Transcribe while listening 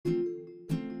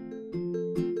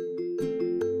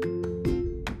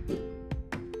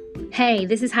Hey,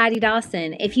 this is Heidi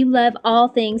Dawson. If you love all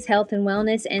things health and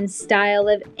wellness and style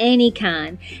of any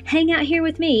kind, hang out here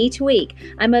with me each week.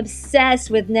 I'm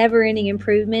obsessed with never-ending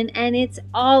improvement, and it's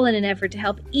all in an effort to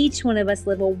help each one of us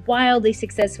live a wildly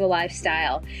successful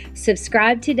lifestyle.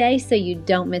 Subscribe today so you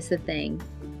don't miss a thing.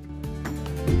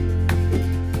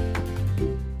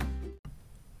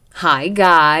 Hi,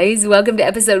 guys. Welcome to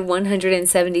episode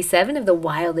 177 of the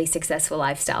Wildly Successful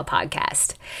Lifestyle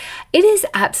Podcast. It is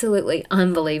absolutely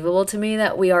unbelievable to me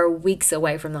that we are weeks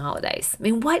away from the holidays. I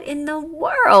mean, what in the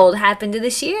world happened to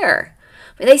this year?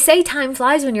 I mean, they say time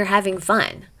flies when you're having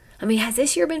fun. I mean, has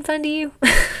this year been fun to you?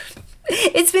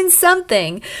 It's been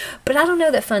something, but I don't know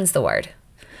that fun's the word.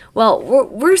 Well,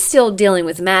 we're still dealing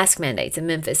with mask mandates in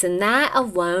Memphis, and that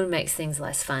alone makes things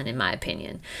less fun, in my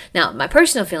opinion. Now, my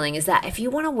personal feeling is that if you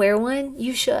want to wear one,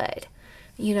 you should.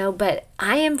 But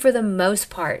I am, for the most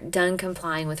part, done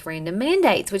complying with random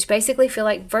mandates, which basically feel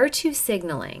like virtue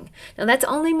signaling. Now, that's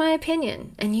only my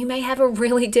opinion, and you may have a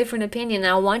really different opinion,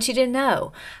 and I want you to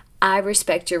know I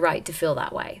respect your right to feel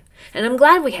that way. And I'm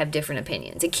glad we have different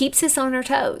opinions. It keeps us on our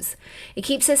toes. It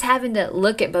keeps us having to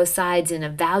look at both sides and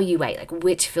evaluate like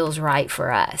which feels right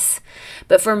for us.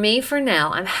 But for me, for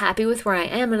now, I'm happy with where I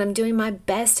am, and I'm doing my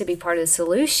best to be part of the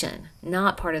solution,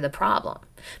 not part of the problem.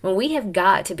 Well, we have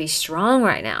got to be strong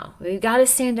right now. We've got to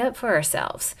stand up for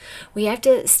ourselves. We have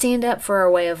to stand up for our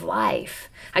way of life.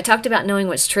 I talked about knowing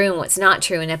what's true and what's not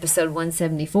true in episode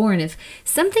 174, and if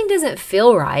something doesn't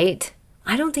feel right,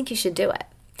 I don't think you should do it.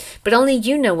 But only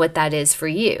you know what that is for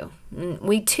you.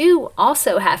 We too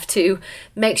also have to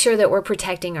make sure that we're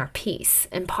protecting our peace.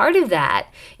 And part of that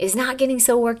is not getting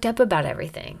so worked up about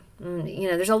everything.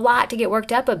 There's a lot to get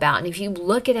worked up about. And if you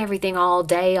look at everything all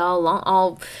day,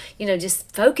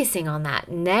 just focusing on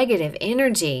that negative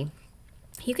energy,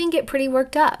 you can get pretty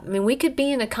worked up. I mean, we could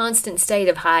be in a constant state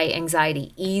of high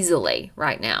anxiety easily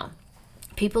right now.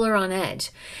 People are on edge.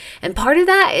 And part of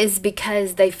that is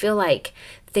because they feel like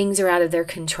things are out of their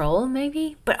control,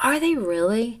 maybe. But are they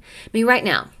really? I mean, right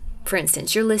now, for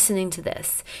instance, you're listening to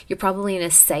this. You're probably in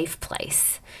a safe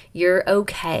place. You're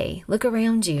okay. Look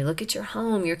around you. Look at your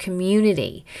home, your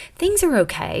community. Things are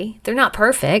okay. They're not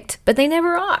perfect, but they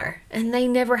never are. And they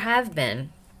never have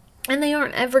been. And they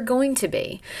aren't ever going to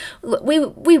be. We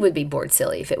would be bored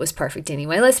silly if it was perfect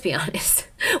anyway. Let's be honest.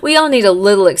 We all need a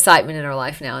little excitement in our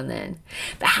life now and then.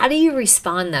 But how do you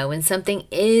respond, though, when something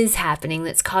is happening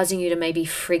that's causing you to maybe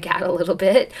freak out a little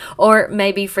bit or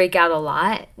maybe freak out a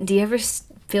lot? Do you ever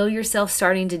feel yourself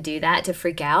starting to do that, to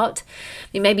freak out? I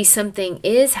mean, maybe something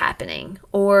is happening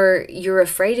or you're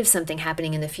afraid of something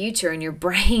happening in the future and your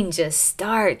brain just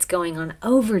starts going on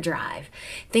overdrive,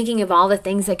 thinking of all the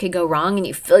things that could go wrong, and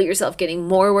you feel yourself getting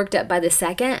more worked up by the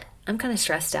second. I'm kind of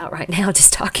stressed out right now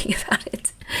just talking about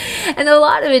it. And a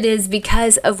lot of it is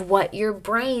because of what your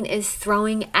brain is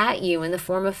throwing at you in the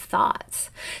form of thoughts.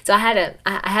 So I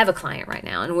have a client right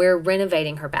now, and we're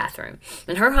renovating her bathroom.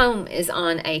 And her home is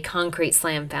on a concrete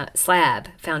slab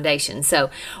foundation. So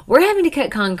we're having to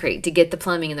cut concrete to get the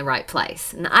plumbing in the right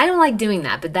place. And I don't like doing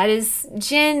that, but that is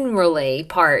generally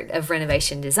part of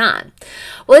renovation design.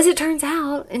 Well, as it turns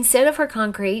out, instead of her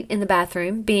concrete in the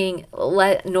bathroom being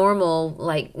normal,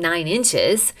 like 9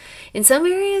 inches, in some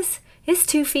areas, it's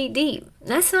 2 feet deep.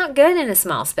 That's not good in a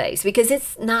small space because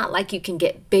it's not like you can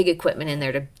get big equipment in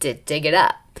there to dig it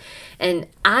up. And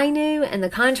I knew, and the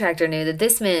contractor knew, that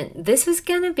this meant this was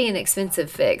going to be an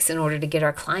expensive fix in order to get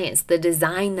our clients the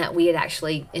design that we had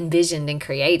actually envisioned and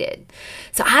created.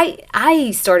 So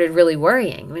I started really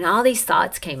worrying. I mean, all these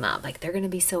thoughts came up, like, they're going to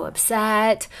be so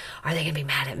upset. Are they going to be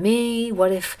mad at me?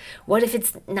 What if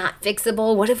it's not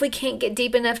fixable? What if we can't get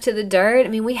deep enough to the dirt? I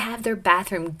mean, we have their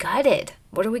bathroom gutted.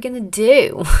 What are we going to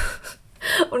do?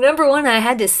 Well, number one, I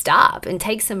had to stop and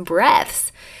take some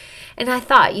breaths. And I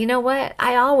thought, you know what?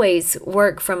 I always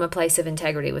work from a place of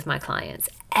integrity with my clients.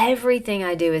 Everything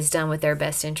I do is done with their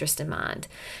best interest in mind.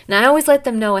 And I always let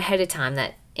them know ahead of time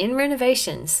that in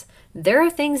renovations, there are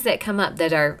things that come up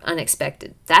that are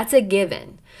unexpected. That's a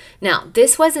given. Now,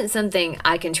 this wasn't something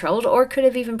I controlled or could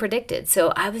have even predicted.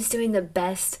 So I was doing the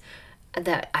best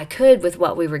that I could with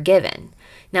what we were given.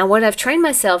 Now, what I've trained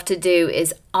myself to do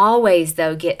is always,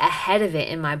 though, get ahead of it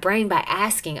in my brain by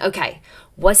asking, okay,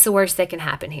 what's the worst that can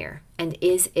happen here? And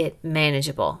is it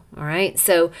manageable? All right.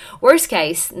 So worst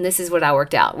case, and this is what I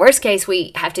worked out. Worst case,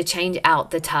 we have to change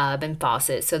out the tub and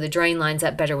faucet so the drain lines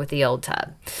up better with the old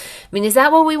tub. I mean, is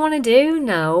that what we want to do?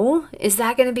 No. Is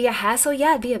that going to be a hassle?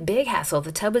 Yeah, it'd be a big hassle.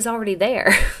 The tub is already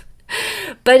there.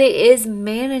 But it is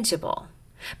manageable.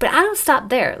 But I don't stop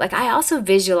there. Like, I also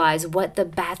visualize what the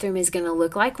bathroom is going to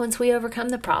look like once we overcome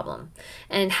the problem,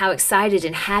 and how excited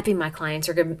and happy my clients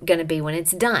are going to be when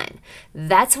it's done.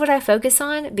 That's what I focus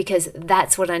on, because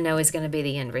that's what I know is going to be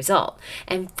the end result.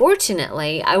 And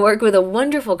fortunately, I work with a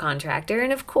wonderful contractor,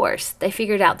 and of course, they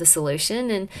figured out the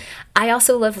solution. And I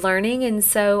also love learning, and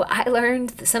so I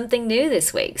learned something new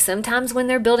this week. Sometimes when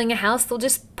they're building a house, they'll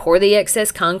just pour the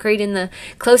excess concrete in the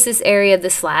closest area of the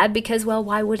slab because, well,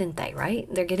 why wouldn't they, right?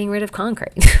 They're getting rid of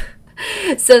concrete.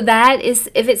 So that is,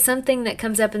 if it's something that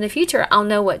comes up in the future, I'll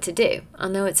know what to do. I'll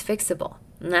know it's fixable.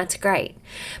 And that's great.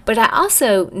 But I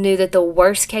also knew that the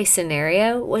worst case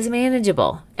scenario was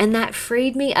manageable. And that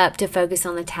freed me up to focus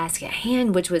on the task at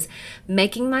hand, which was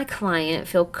making my client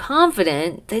feel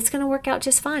confident that it's going to work out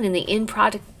just fine and the end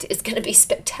product is going to be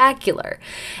spectacular.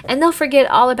 And they'll forget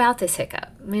all about this hiccup.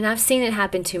 I mean, I've seen it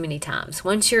happen too many times.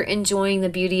 Once you're enjoying the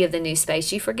beauty of the new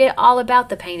space, you forget all about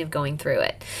the pain of going through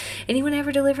it. Anyone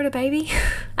ever delivered a baby?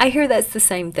 I hear that's the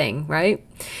same thing, right?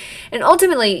 And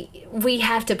ultimately, we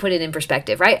have to put it in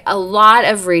perspective, right? A lot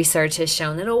of research has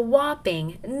shown that a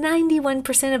whopping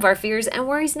 91% of our fears and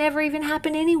worries never even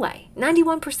happen anyway.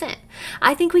 91%.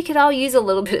 I think we could all use a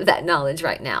little bit of that knowledge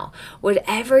right now.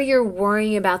 Whatever you're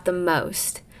worrying about the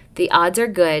most, the odds are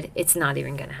good it's not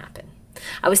even going to happen.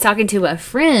 I was talking to a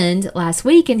friend last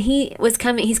week, and he's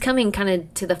coming kind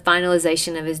of to the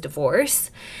finalization of his divorce,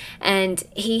 and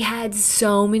he had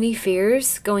so many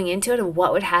fears going into it of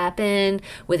what would happen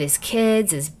with his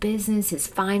kids, his business, his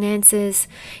finances.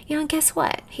 And guess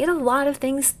what? He had a lot of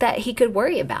things that he could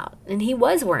worry about, and he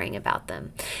was worrying about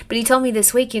them. But he told me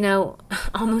this week,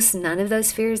 almost none of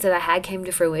those fears that I had came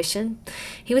to fruition.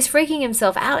 He was freaking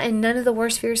himself out, and none of the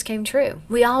worst fears came true.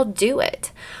 We all do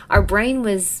it. Our brain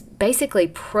was basically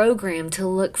programmed to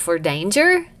look for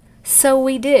danger, so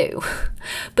we do.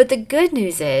 But the good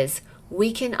news is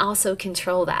we can also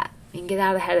control that and get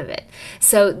out ahead of it.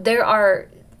 So there are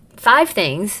 5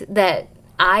 things that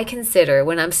I consider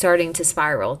when I'm starting to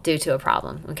spiral due to a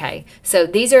problem. Okay, so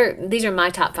these are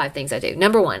my top 5 things I do.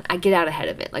 Number 1, I get out ahead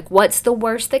of it. Like, what's the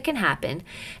worst that can happen,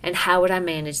 and how would I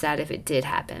manage that if it did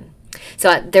happen?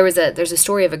 So there's a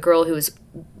story of a girl who was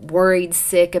worried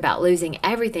sick about losing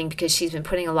everything because she's been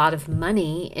putting a lot of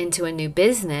money into a new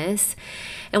business.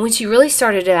 And when she really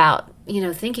started out,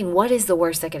 thinking what is the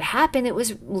worst that could happen, it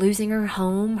was losing her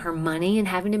home, her money, and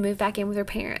having to move back in with her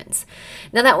parents.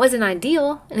 Now, that wasn't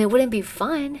ideal, and it wouldn't be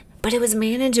fun, but it was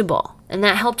manageable. And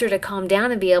that helped her to calm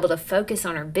down and be able to focus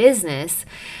on her business,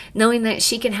 knowing that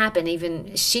she can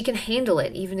handle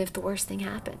it even if the worst thing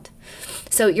happened.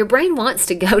 So your brain wants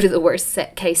to go to the worst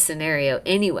case scenario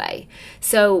anyway.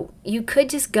 So you could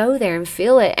just go there and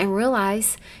feel it and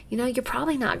realize, you're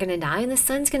probably not going to die and the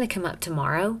sun's going to come up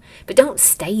tomorrow. But don't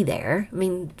stay there. I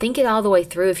mean, think it all the way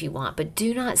through if you want, but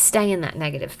do not stay in that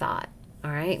negative thought. All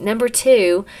right. Number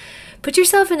 2, put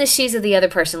yourself in the shoes of the other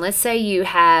person. Let's say you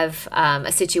have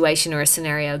a situation or a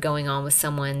scenario going on with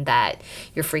someone that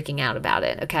you're freaking out about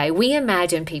it, okay? We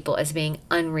imagine people as being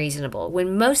unreasonable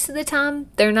when most of the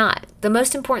time they're not. The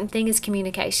most important thing is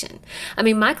communication. I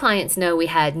mean, my clients know we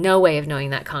had no way of knowing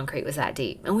that concrete was that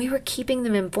deep, and we were keeping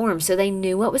them informed so they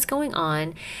knew what was going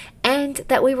on and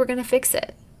that we were going to fix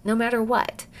it, no matter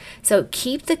what. So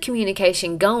keep the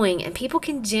communication going, and people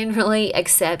can generally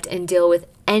accept and deal with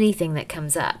anything that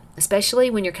comes up, especially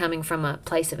when you're coming from a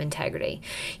place of integrity.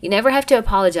 You never have to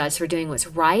apologize for doing what's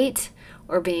right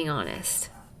or being honest.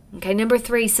 Okay, number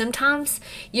 3, sometimes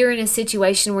you're in a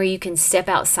situation where you can step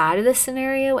outside of the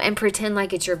scenario and pretend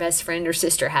like it's your best friend or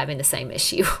sister having the same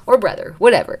issue, or brother,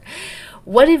 whatever.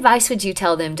 What advice would you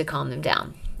tell them to calm them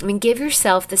down? I mean, give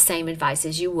yourself the same advice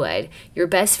as you would your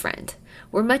best friend.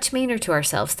 We're much meaner to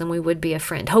ourselves than we would be a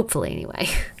friend, hopefully anyway.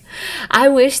 I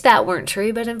wish that weren't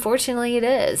true, but unfortunately it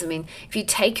is. I mean, if you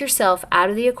take yourself out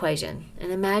of the equation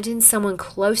and imagine someone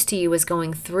close to you was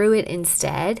going through it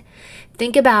instead,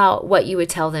 think about what you would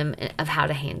tell them of how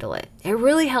to handle it. It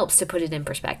really helps to put it in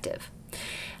perspective.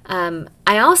 I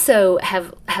also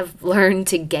have learned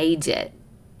to gauge it.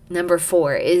 Number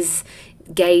 4 is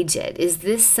gauge it. Is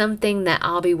this something that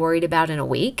I'll be worried about in a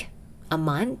week, a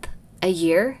month, a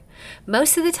year?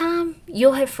 Most of the time,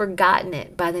 you'll have forgotten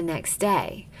it by the next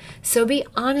day. So be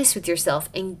honest with yourself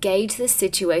and gauge the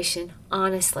situation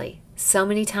honestly. So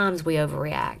many times we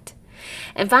overreact.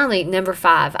 And finally, number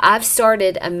 5, I've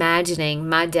started imagining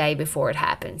my day before it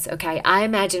happens. Okay, I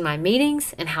imagine my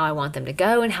meetings and how I want them to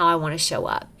go and how I want to show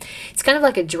up. It's kind of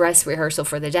like a dress rehearsal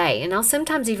for the day, and I'll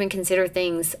sometimes even consider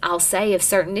things I'll say if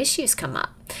certain issues come up.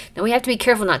 Now, we have to be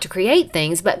careful not to create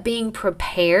things, but being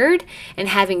prepared and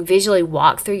having visually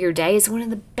walked through your day is one of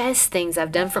the best things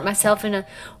I've done for myself in a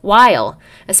while,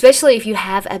 especially if you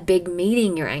have a big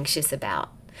meeting you're anxious about.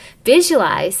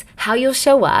 Visualize how you'll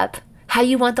show up, how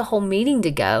you want the whole meeting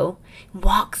to go,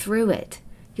 walk through it.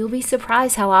 You'll be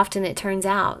surprised how often it turns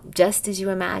out just as you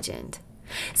imagined.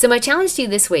 So my challenge to you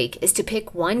this week is to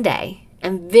pick one day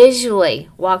and visually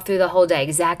walk through the whole day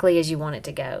exactly as you want it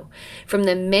to go. From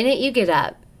the minute you get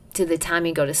up to the time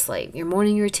you go to sleep, your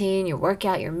morning routine, your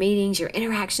workout, your meetings, your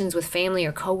interactions with family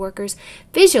or coworkers,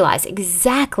 visualize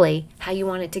exactly how you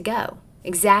want it to go.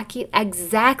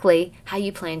 Exactly how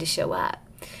you plan to show up.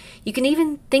 You can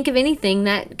even think of anything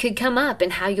that could come up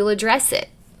and how you'll address it.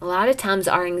 A lot of times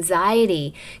our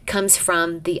anxiety comes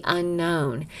from the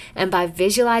unknown, and by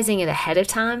visualizing it ahead of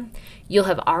time, you'll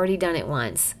have already done it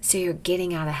once, so you're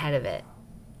getting out ahead of it.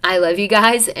 I love you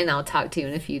guys, and I'll talk to you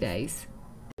in a few days.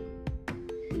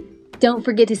 Don't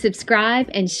forget to subscribe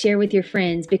and share with your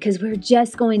friends, because we're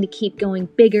just going to keep going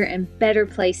bigger and better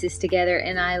places together,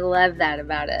 and I love that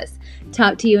about us.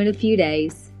 Talk to you in a few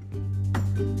days.